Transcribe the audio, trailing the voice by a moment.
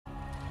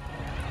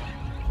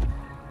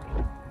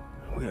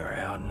We are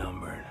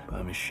outnumbered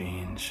by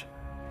machines.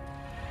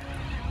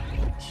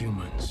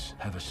 Humans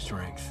have a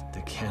strength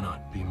that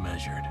cannot be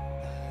measured.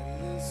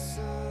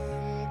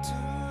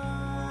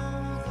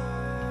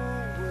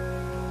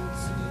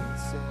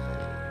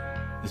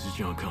 This is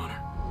John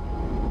Connor.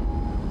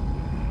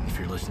 If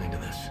you're listening to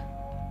this,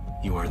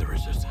 you are the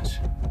Resistance.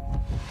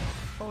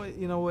 Oh,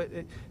 you know what?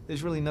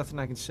 There's really nothing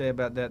I can say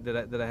about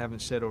that I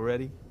haven't said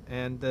already.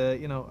 And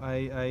you know,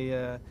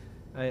 I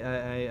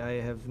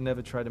have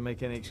never tried to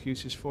make any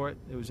excuses for it.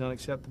 It was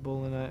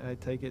unacceptable, and I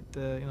take it.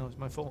 You know, it's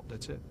my fault.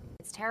 That's it.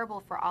 It's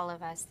terrible for all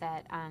of us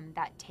that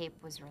that tape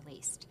was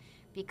released,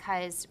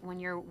 because when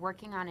you're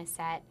working on a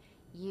set,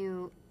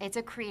 it's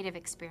a creative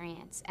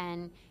experience,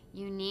 and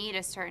you need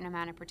a certain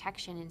amount of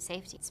protection and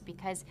safety. It's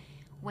because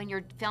when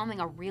you're filming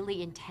a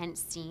really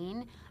intense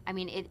scene, I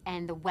mean,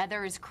 and the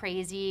weather is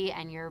crazy,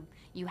 and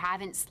you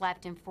haven't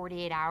slept in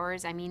 48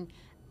 hours. I mean,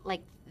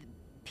 like,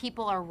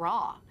 people are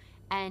raw,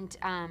 and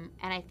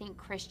I think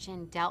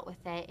Christian dealt with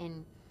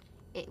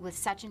it with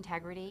such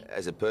integrity.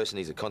 As a person,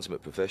 he's a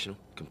consummate professional,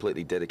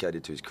 completely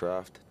dedicated to his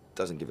craft.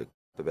 Doesn't give a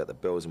about the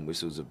bells and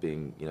whistles of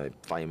being, you know,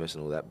 famous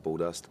and all that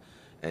bulldust.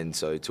 And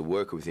so to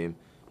work with him,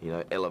 you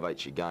know,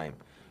 elevates your game.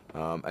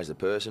 As a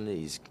person,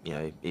 he's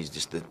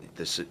just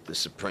the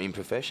supreme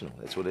professional.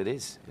 That's what it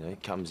is. You know,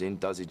 comes in,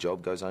 does his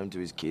job, goes home to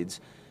his kids,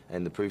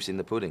 and the proof's in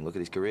the pudding. Look at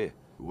his career.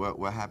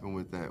 What happened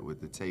with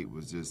the tape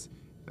was just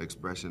an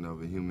expression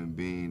of a human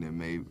being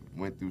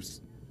that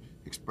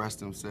expressed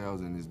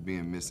themselves and is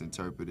being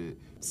misinterpreted.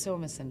 So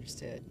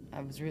misunderstood.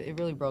 It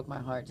really broke my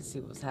heart to see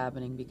what was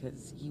happening,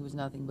 because he was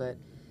nothing but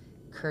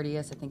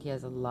courteous. I think he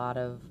has a lot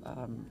of,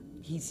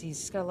 he's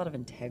just got a lot of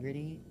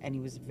integrity, and he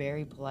was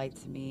very polite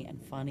to me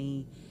and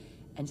funny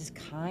and just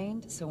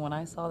kind. So when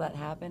I saw that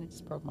happen, it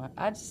just broke my,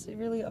 it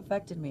really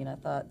affected me, and I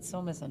thought,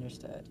 so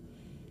misunderstood.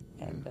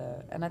 And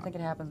I think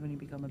it happens when you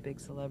become a big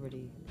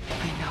celebrity.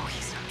 I know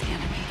he's not the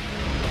enemy.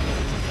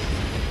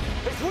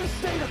 If we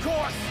stay the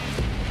course,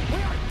 we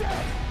are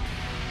dead!